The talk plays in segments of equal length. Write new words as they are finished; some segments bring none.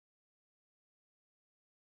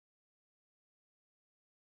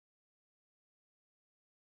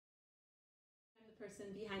person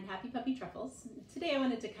behind Happy Puppy Truffles. Today I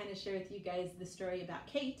wanted to kind of share with you guys the story about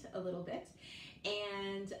Kate a little bit.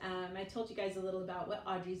 And I told you guys a little about what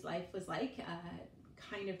Audrey's life was like,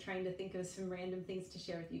 kind of trying to think of some random things to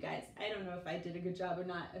share with you guys. I don't know if I did a good job or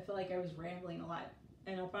not. I feel like I was rambling a lot,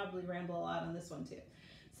 and I'll probably ramble a lot on this one too.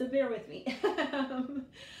 So bear with me.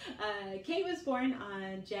 Kate was born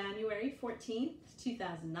on January 14th,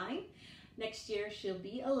 2009. Next year she'll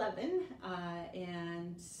be 11,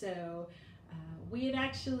 and so we had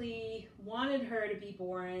actually wanted her to be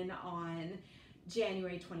born on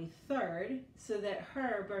January 23rd so that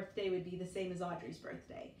her birthday would be the same as Audrey's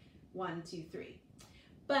birthday, 1, 2, 3.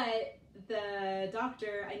 But the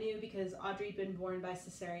doctor, I knew because Audrey had been born by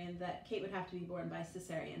cesarean that Kate would have to be born by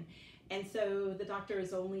cesarean. And so the doctor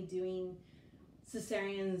was only doing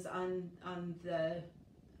cesareans on the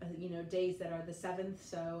days that are the 7th.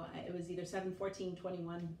 So it was either 7, 14,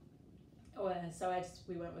 21. So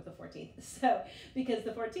we went with the 14th. So because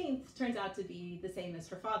the 14th turns out to be the same as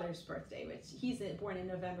her father's birthday, which he's born in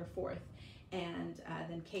November 4th, and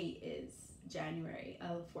then Kate is January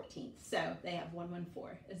 14th. So they have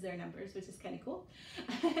 114 as their numbers, which is kind of cool.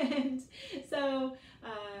 And so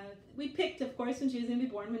we picked, of course, when she was going to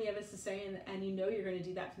be born, when you have a cesarean and you know you're going to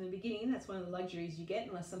do that from the beginning. That's one of the luxuries you get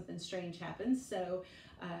unless something strange happens. So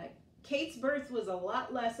Kate's birth was a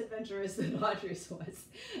lot less adventurous than Audrey's was.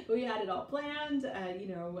 We had it all planned.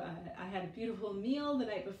 I had a beautiful meal the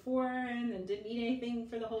night before and then didn't eat anything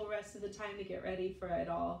for the whole rest of the time to get ready for it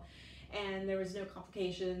all. And there was no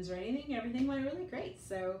complications or anything. Everything went really great.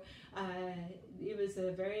 So it was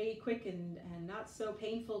a very quick and not so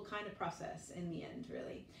painful kind of process in the end,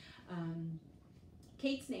 really.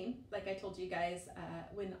 Kate's name, like I told you guys,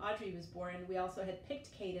 when Audrey was born, we also had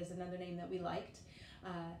picked Kate as another name that we liked.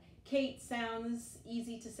 Kate sounds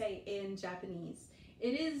easy to say in Japanese.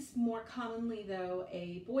 It is more commonly, though,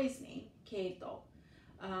 a boy's name, Keito.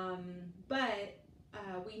 But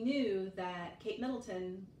we knew that Kate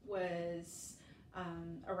Middleton was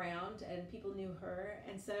around and people knew her.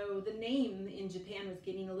 And so the name in Japan was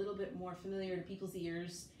getting a little bit more familiar to people's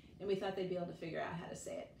ears, and we thought they'd be able to figure out how to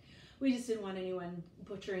say it. We just didn't want anyone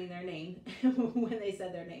butchering their name when they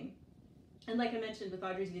said their name. And like I mentioned with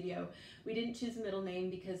Audrey's video, we didn't choose a middle name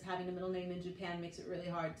because having a middle name in Japan makes it really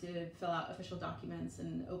hard to fill out official documents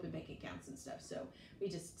and open bank accounts and stuff. So we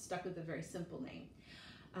just stuck with a very simple name.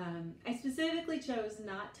 I specifically chose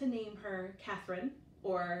not to name her Catherine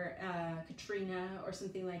or Katrina or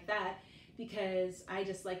something like that because I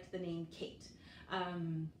just liked the name Kate.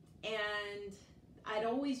 And I'd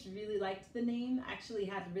always really liked the name. Actually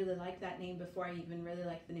had really liked that name before I even really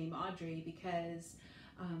liked the name Audrey because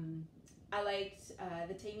I liked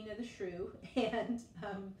The Taming of the Shrew, and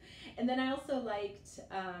then I also liked,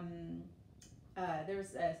 there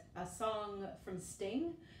was a song from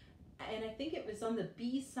Sting, and I think it was on the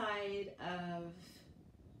B-side of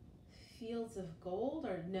Fields of Gold,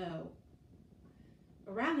 or no,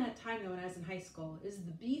 around that time though when I was in high school, it was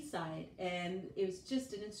the B-side, and it was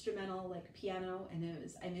just an instrumental, like piano, and it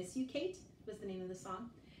was I Miss You, Kate was the name of the song,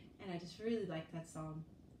 and I just really liked that song.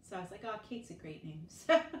 So I was like, oh, Kate's a great name.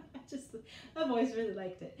 So I've always really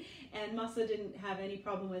liked it. And Masa didn't have any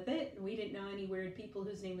problem with it. We didn't know any weird people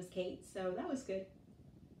whose name was Kate, so that was good.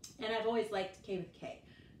 And I've always liked Kate with a K.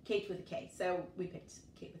 Kate with a K. So we picked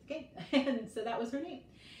Kate with a K. And so that was her name.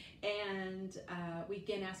 And we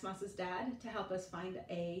again asked Masa's dad to help us find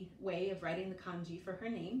a way of writing the kanji for her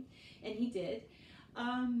name. And he did.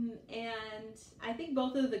 And I think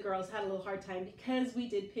both of the girls had a little hard time because we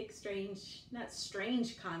did pick not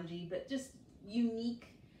strange kanji, but just unique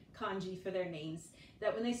kanji for their names,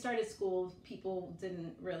 that when they started school, people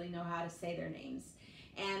didn't really know how to say their names.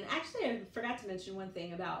 And actually, I forgot to mention one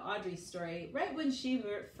thing about Audrey's story. Right when she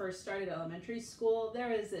first started elementary school, there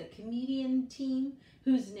was a comedian team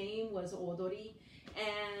whose name was Odori.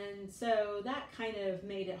 And so that kind of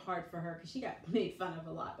made it hard for her because she got made fun of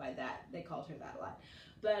a lot by that. They called her that a lot.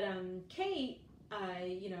 But Kate,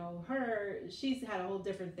 she's had a whole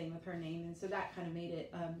different thing with her name, and so that kind of made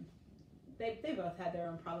it, they both had their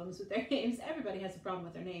own problems with their names. Everybody has a problem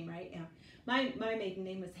with their name, right? My maiden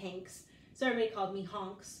name was Hanks, so everybody called me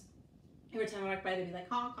Honks. Every time I walked by, they'd be like,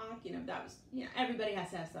 honk, honk. That was, everybody has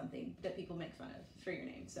to have something that people make fun of for your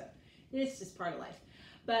name. So it's just part of life.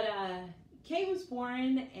 But Kate was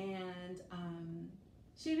born, and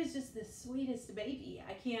she was just the sweetest baby.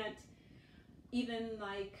 I can't even,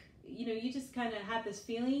 you just kind of have this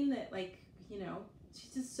feeling that,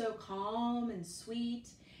 she's just so calm and sweet,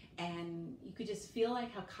 and you could just feel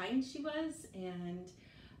like how kind she was, and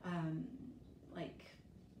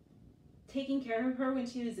taking care of her when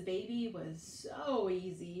she was a baby was so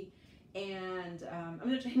easy. And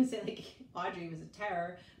I'm not trying to say like Audrey was a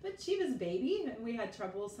terror, but she was a baby and we had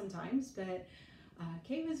trouble sometimes. But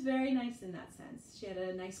Kate was very nice in that sense. She had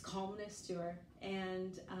a nice calmness to her.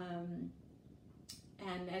 And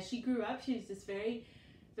as she grew up, she was just very,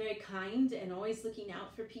 very kind and always looking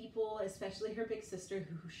out for people, especially her big sister,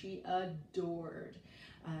 who she adored.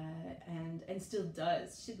 And still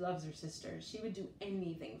does. She loves her sister. She would do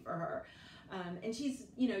anything for her. And she's,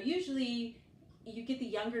 you know, usually you get the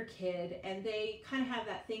younger kid and they kind of have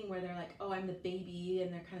that thing where they're like, oh, I'm the baby,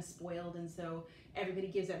 and they're kind of spoiled, and so everybody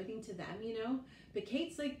gives everything to them, you know. But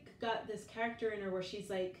Kate's like got this character in her where she's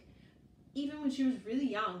like, even when she was really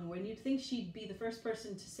young, when you'd think she'd be the first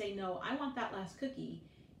person to say, no, I want that last cookie,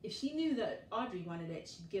 if she knew that Audrey wanted it,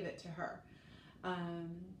 she'd give it to her.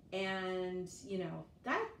 And, you know,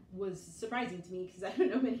 that was surprising to me because I don't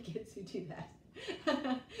know many kids who do that.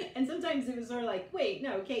 And sometimes it was sort of like, wait,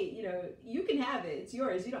 no, Kate, you know, you can have it. It's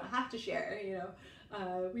yours. You don't have to share, you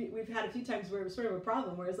know. We've had a few times where it was sort of a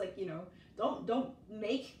problem where it's like, you know, don't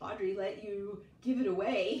make Audrey let you give it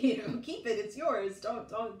away. You know, keep it. It's yours.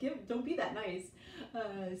 Don't be that nice.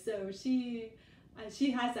 So she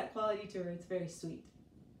has that quality to her. It's very sweet.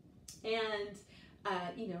 And,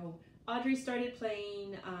 you know, Audrey started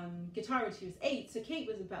playing guitar when she was 8, so Kate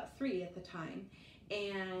was about 3 at the time.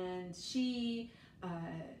 And she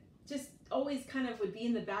just always kind of would be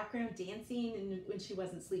in the background dancing and when she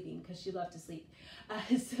wasn't sleeping, because she loved to sleep.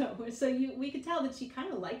 So we could tell that she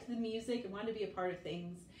kind of liked the music and wanted to be a part of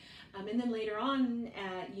things. And then later on,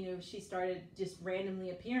 you know, she started just randomly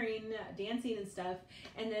appearing, dancing and stuff.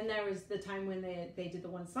 And then there was the time when they did the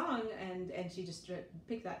one song, and she just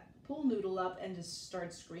picked that pool noodle up and just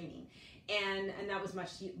started screaming. And that was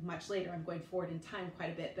much later. I'm going forward in time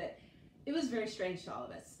quite a bit, but it was very strange to all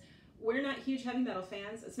of us. We're not huge heavy metal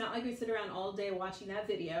fans. It's not like we sit around all day watching that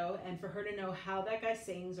video and for her to know how that guy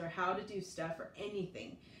sings or how to do stuff or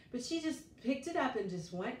anything. But she just picked it up and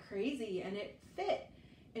just went crazy, and it fit.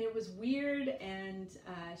 And it was weird, and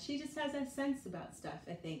she just has that sense about stuff,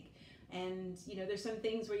 I think. And, you know, there's some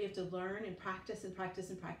things where you have to learn and practice and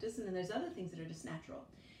practice and practice, and then there's other things that are just natural.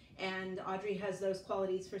 And Audrey has those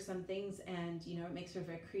qualities for some things, and, you know, it makes her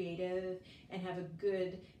very creative and have a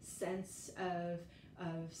good sense of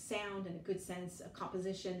sound and a good sense of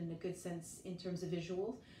composition and a good sense in terms of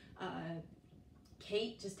visuals.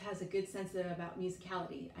 Kate just has a good sense about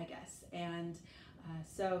musicality, I guess. And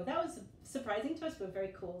so that was surprising to us, but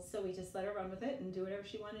very cool. So we just let her run with it and do whatever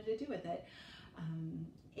she wanted to do with it.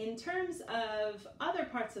 In terms of other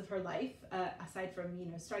parts of her life, aside from, you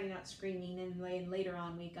know, starting out screaming, and later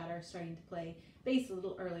on we got her starting to play bass a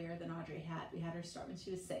little earlier than Audrey had. We had her start when she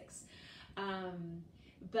was 6.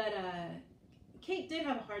 But Kate did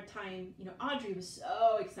have a hard time. You know, Audrey was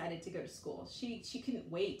so excited to go to school. She couldn't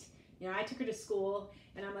wait. You know, I took her to school,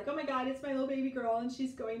 and I'm like, oh my God, it's my little baby girl, and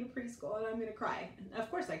she's going to preschool, and I'm gonna cry. And of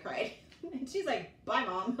course I cried. And she's like, bye,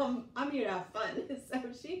 Mom, I'm here to have fun. So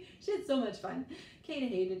she had so much fun. Kate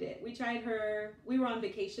hated it. We were on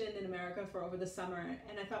vacation in America for over the summer,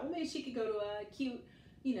 and I thought, well, maybe she could go to a cute,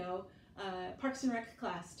 you know, Parks and Rec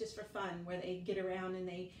class just for fun, where they get around and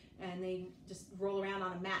they just roll around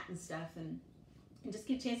on a mat and stuff, and just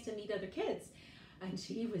get a chance to meet other kids. And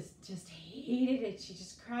she just hated it. She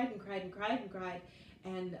just cried and cried and cried and cried.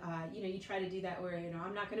 And, you know, you try to do that where, you know,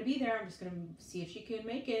 I'm not going to be there. I'm just going to see if she can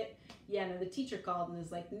make it. Yeah, no, the teacher called and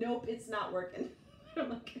was like, nope, it's not working.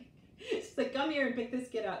 I'm like, she's like, come here and pick this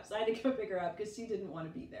kid up. So I had to go pick her up because she didn't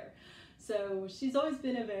want to be there. So she's always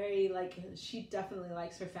been a very, like, she definitely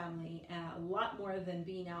likes her family a lot more than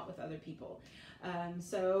being out with other people.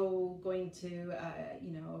 So going to,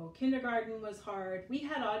 you know, kindergarten was hard. We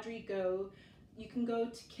had Audrey you can go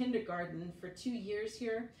to kindergarten for 2 years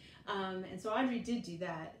here. And so Audrey did do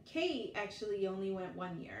that. Kate actually only went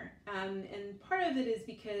 1 year. And part of it is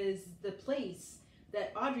because the place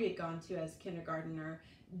that Audrey had gone to as kindergartner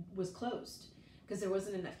was closed because there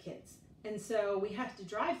wasn't enough kids. And so we had to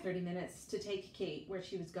drive 30 minutes to take Kate where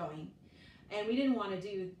she was going. And we didn't want to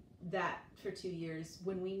do that for 2 years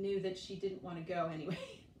when we knew that she didn't want to go anyway.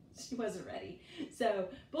 She wasn't ready. So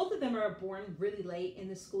both of them are born really late in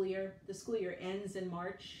the school year. The school year ends in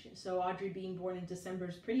March. So Audrey being born in December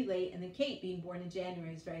is pretty late, and then Kate being born in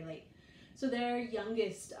January is very late. So they're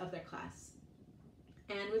youngest of their class.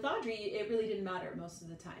 And with Audrey, it really didn't matter most of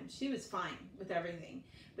the time. She was fine with everything.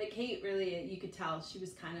 But Kate really, you could tell she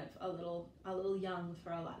was kind of a little young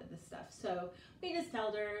for a lot of this stuff. So we just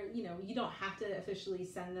told her, you know, you don't have to officially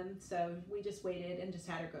send them. So we just waited and just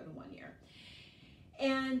had her go to 1 year.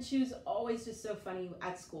 And she was always just so funny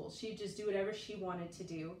at school. She'd just do whatever she wanted to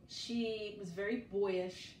do. She was very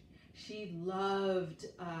boyish. She loved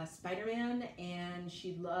Spider-Man, and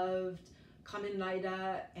she loved Kamen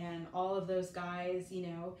Rider and all of those guys, you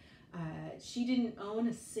know. She didn't own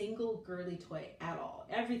a single girly toy at all.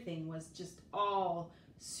 Everything was just all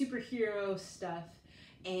superhero stuff.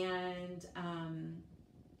 And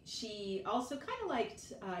she also kind of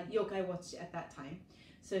liked yokai watch at that time.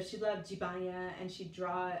 So she loved Jibanya, and she'd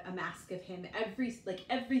draw a mask of him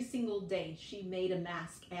every single day. She made a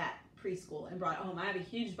mask at preschool and brought it home. I have a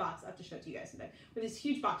huge box. I have to show it to you guys someday. With this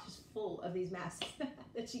huge box just full of these masks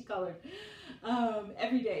that she colored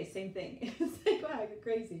every day. Same thing. It's like, wow, you're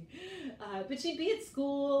crazy. But she'd be at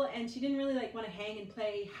school, and she didn't really like want to hang and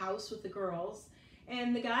play house with the girls.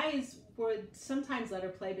 And the guys would sometimes let her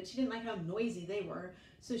play, but she didn't like how noisy they were.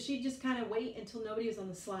 So she'd just kind of wait until nobody was on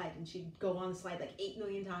the slide, and she'd go on the slide like 8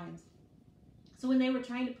 million times. So when they were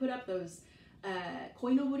trying to put up those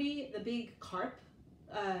koinobori, the big carp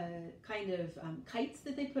kites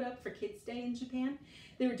that they put up for Kids Day in Japan,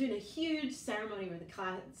 they were doing a huge ceremony where the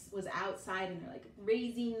class was outside, and they're like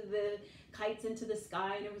raising the kites into the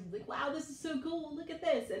sky, and everyone's like, wow, this is so cool, look at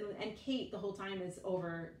this. And Kate the whole time is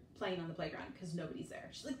over playing on the playground because nobody's there.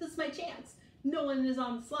 She's like, this is my chance. No one is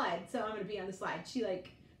on the slide, so I'm gonna be on the slide.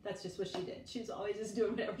 That's just what she did. She was always just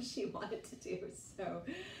doing whatever she wanted to do. So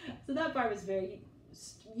that part was very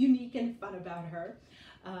unique and fun about her.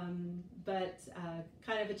 But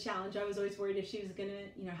kind of a challenge. I was always worried if she was gonna,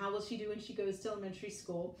 you know, how will she do when she goes to elementary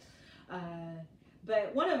school?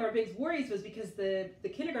 But one of our big worries was because the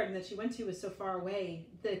kindergarten that she went to was so far away,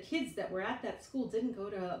 the kids that were at that school didn't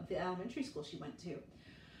go to the elementary school she went to.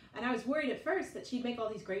 And I was worried at first that she'd make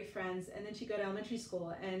all these great friends, and then she'd go to elementary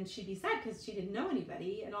school and she'd be sad because she didn't know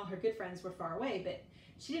anybody and all her good friends were far away, but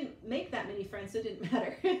she didn't make that many friends, so it didn't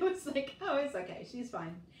matter. It was like, oh, it's okay, she's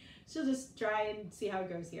fine. She'll just try and see how it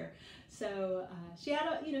goes here. So she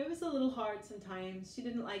had it was a little hard sometimes. She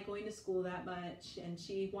didn't like going to school that much, and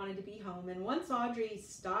she wanted to be home. And once Audrey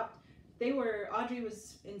stopped, Audrey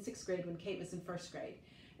was in 6th grade when Kate was in 1st grade.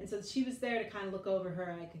 And so she was there to kind of look over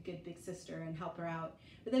her like a good big sister and help her out.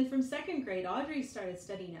 But then from 2nd grade, Audrey started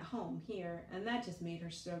studying at home here, and that just made her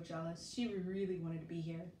so jealous. She really wanted to be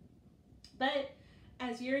here. But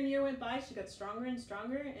as year and year went by, she got stronger and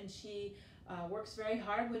stronger, and she works very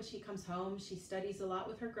hard when she comes home. She studies a lot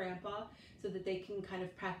with her grandpa so that they can kind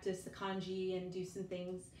of practice the kanji and do some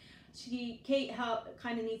things. Kate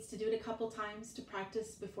kind of needs to do it a couple times to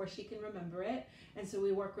practice before she can remember it. And so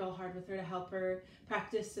we work real hard with her to help her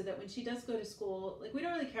practice so that when she does go to school, like, we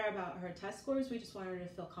don't really care about her test scores. We just want her to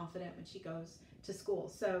feel confident when she goes to school.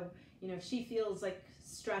 So, you know, if she feels like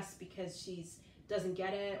stressed because she doesn't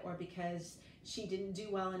get it or because she didn't do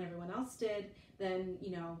well and everyone else did, then,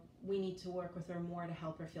 you know, we need to work with her more to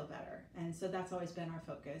help her feel better. And so that's always been our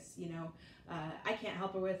focus. You know, I can't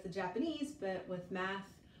help her with the Japanese, but with math,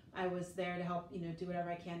 I was there to help, you know, do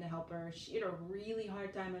whatever I can to help her. She had a really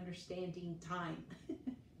hard time understanding time.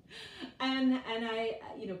 and I,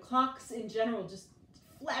 you know, clocks in general just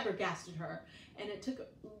flabbergasted her. And it took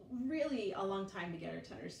really a long time to get her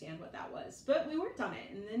to understand what that was. But we worked on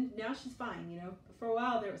it, and then now she's fine, you know. For a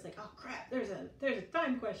while there was like, oh crap, there's a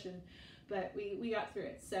time question. But we got through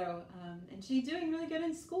it. So, and she's doing really good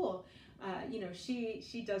in school. You know,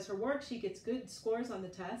 she does her work, she gets good scores on the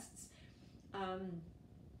tests.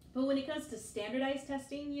 But when it comes to standardized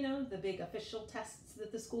testing, you know, the big official tests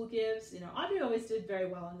that the school gives, you know, Audrey always did very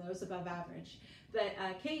well on those, above average. But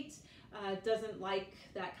Kate doesn't like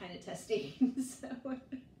that kind of testing. So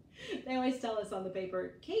they always tell us on the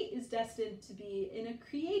paper, Kate is destined to be in a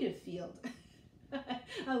creative field.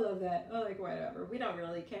 I love that. Oh, like, whatever. We don't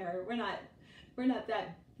really care. We're not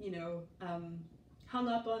that, you know, hung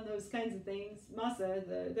up on those kinds of things.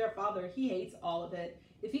 Masa, their father, he hates all of it.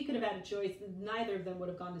 If he could have had a choice, neither of them would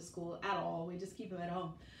have gone to school at all. We just keep them at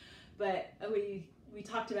home. But we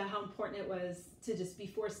talked about how important it was to just be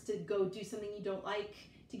forced to go do something you don't like,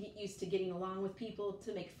 to get used to getting along with people,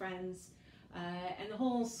 to make friends. And the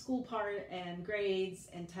whole school part and grades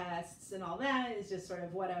and tests and all that is just sort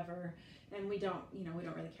of whatever. And we don't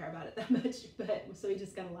really care about it that much. But so we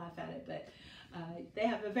just gotta laugh at it. But they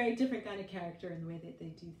have a very different kind of character in the way that they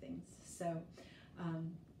do things. So.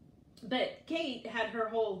 But Kate had her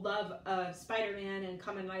whole love of Spider-Man and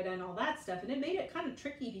Kamen Rider and all that stuff, and it made it kind of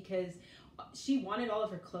tricky because she wanted all of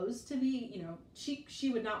her clothes to be, you know, she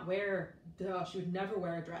would not wear, she would never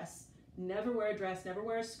wear a dress, never wear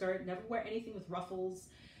a skirt, never wear anything with ruffles,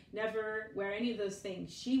 never wear any of those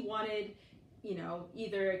things. She wanted, you know,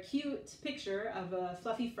 either a cute picture of a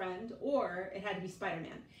fluffy friend or it had to be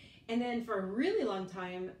Spider-Man. And then for a really long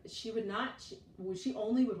time, she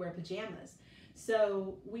only would wear pajamas.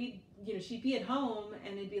 So we you know, she'd be at home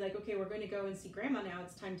and it'd be like, okay, we're going to go and see grandma now.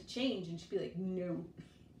 It's time to change. And she'd be like, no.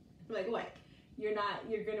 I'm like, what? You're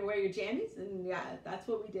going to wear your jammies? And yeah, that's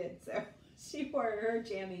what we did. So she wore her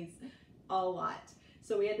jammies a lot.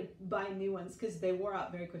 So we had to buy new ones because they wore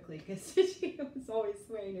out very quickly because she was always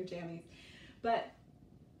wearing her jammies. But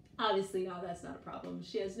obviously now that's not a problem.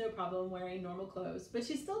 She has no problem wearing normal clothes, but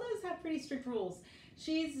she still does have pretty strict rules.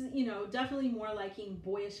 She's, you know, definitely more liking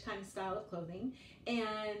boyish kind of style of clothing.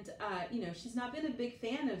 And, you know, she's not been a big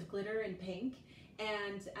fan of glitter and pink.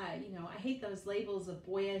 And, you know, I hate those labels of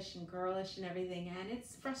boyish and girlish and everything. And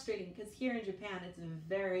it's frustrating because here in Japan, it's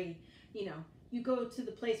very, you know, you go to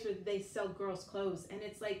the place where they sell girls' clothes and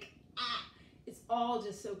it's like, it's all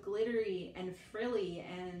just so glittery and frilly,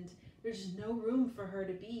 and there's no room for her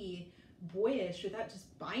to be boyish without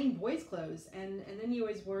just buying boys' clothes. And then you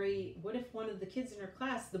always worry, what if one of the kids in her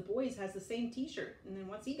class, the boys, has the same t-shirt? And then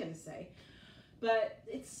what's he gonna say? But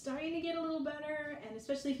it's starting to get a little better, and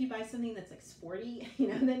especially if you buy something that's like sporty, you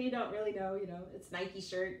know, then you don't really know, you know, it's Nike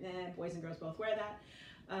shirt, boys and girls both wear that.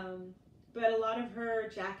 But a lot of her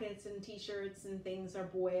jackets and t-shirts and things are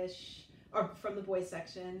boyish, or from the boys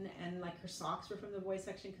section, and like her socks were from the boys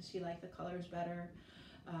section because she liked the colors better.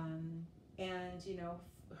 And you know,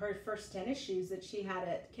 her first tennis shoes that she had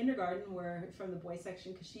at kindergarten were from the boys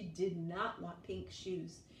section because she did not want pink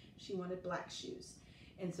shoes. She wanted black shoes.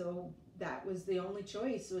 And so that was the only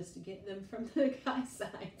choice, was to get them from the guy's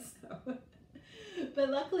side. So, but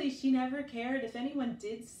luckily she never cared. If anyone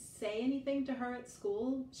did say anything to her at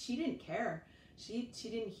school, she didn't care. She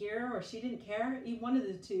didn't hear or she didn't care. One of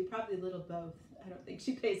the two, probably a little both. I don't think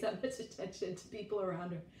she pays that much attention to people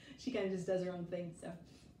around her. She kind of just does her own thing. So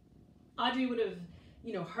Audrey would have,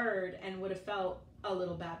 you know, heard and would have felt a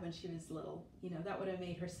little bad when she was little. You know, that would have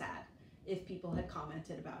made her sad if people had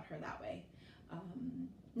commented about her that way.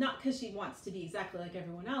 Not because she wants to be exactly like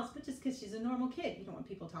everyone else, but just because she's a normal kid. You don't want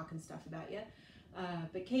people talking stuff about you.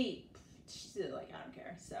 But Kate, she's like, I don't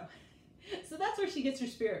care. So that's where she gets her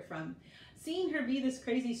spirit from. Seeing her be this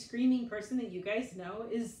crazy screaming person that you guys know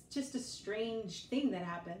is just a strange thing that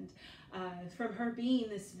happened. From her being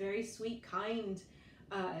this very sweet, kind,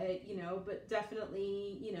 you know, but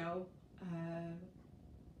definitely, you know,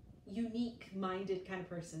 unique-minded kind of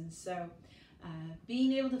person. So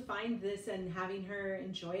being able to find this and having her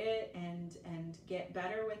enjoy it and get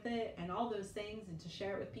better with it and all those things, and to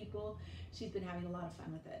share it with people, she's been having a lot of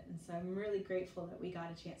fun with it. And so I'm really grateful that we got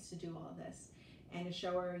a chance to do all of this, and to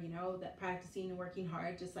show her, you know, that practicing and working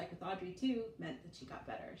hard, just like with Audrey too, meant that she got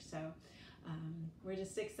better. So we're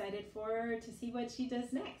just excited for her to see what she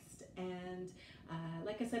does next. And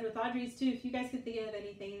like I said with Audrey's too, if you guys could think of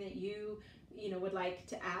anything that you know, would like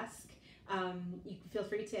to ask, you can feel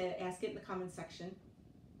free to ask it in the comments section,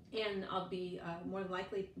 and I'll be more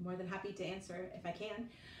than happy to answer if I can.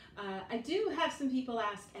 I do have some people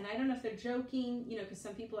ask, and I don't know if they're joking, you know, because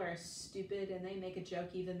some people are stupid and they make a joke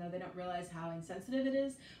even though they don't realize how insensitive it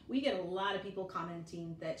is. We get a lot of people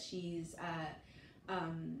commenting that she's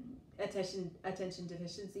attention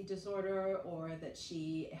deficiency disorder, or that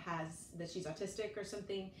she's autistic or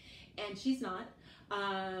something, and she's not.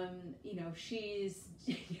 You know, she's,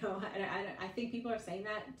 you know, I think people are saying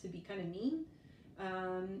that to be kind of mean,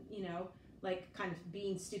 you know, like kind of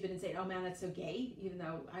being stupid and saying, oh man, that's so gay, even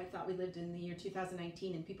though I thought we lived in the year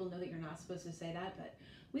 2019 and people know that you're not supposed to say that. But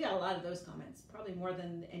we got a lot of those comments, probably more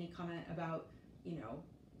than any comment about, you know,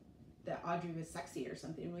 that Audrey was sexy or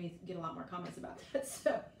something. We get a lot more comments about that.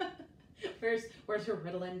 So where's her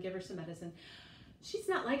Ritalin? Give her some medicine. She's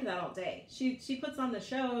not like that all day. She puts on the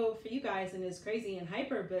show for you guys and is crazy and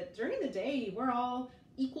hyper, but during the day we're all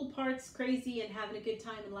equal parts crazy and having a good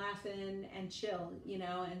time and laughing and chill, you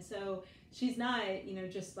know. And so she's not, you know,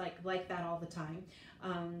 just like that all the time.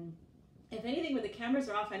 If anything, when the cameras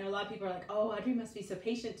are off, I know a lot of people are like, oh, Audrey must be so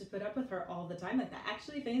patient to put up with her all the time like that.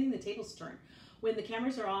 Actually, if anything, the tables turn. When the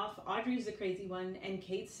cameras are off, Audrey's the crazy one and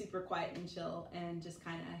Kate's super quiet and chill and just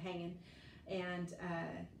kind of hanging. And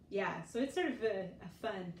yeah, so it's sort of a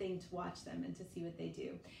fun thing to watch them and to see what they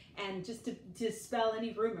do. And just to dispel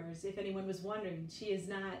any rumors, if anyone was wondering, she is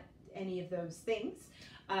not any of those things.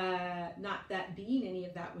 Not that being any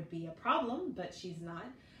of that would be a problem, but she's not.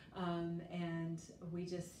 And we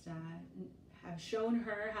just have shown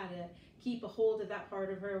her how to keep a hold of that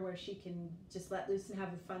part of her where she can just let loose and have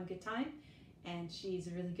a fun, good time. And she's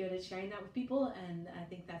really good at sharing that with people, and I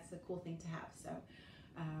think that's a cool thing to have. So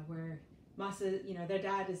we're Masa, you know, their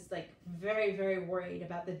dad is like very, very worried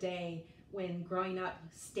about the day when growing up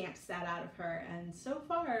stamps that out of her, and so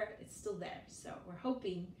far it's still there. So we're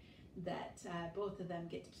hoping that both of them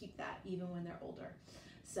get to keep that even when they're older.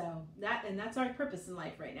 So that's our purpose in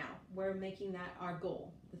life right now. We're making that our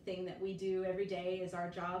goal. The thing that we do every day is our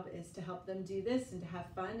job, is to help them do this and to have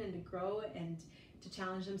fun and to grow and to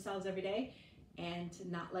challenge themselves every day and to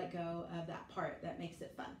not let go of that part that makes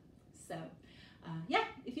it fun. So yeah,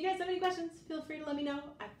 if you guys have any questions, feel free to let me know.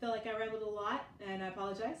 I feel like I rambled a lot and I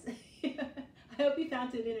apologize. I hope you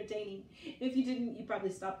found it entertaining. If you didn't, you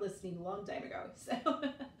probably stopped listening a long time ago. So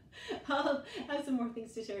I'll have some more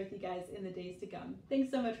things to share with you guys in the days to come.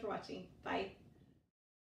 Thanks so much for watching. Bye.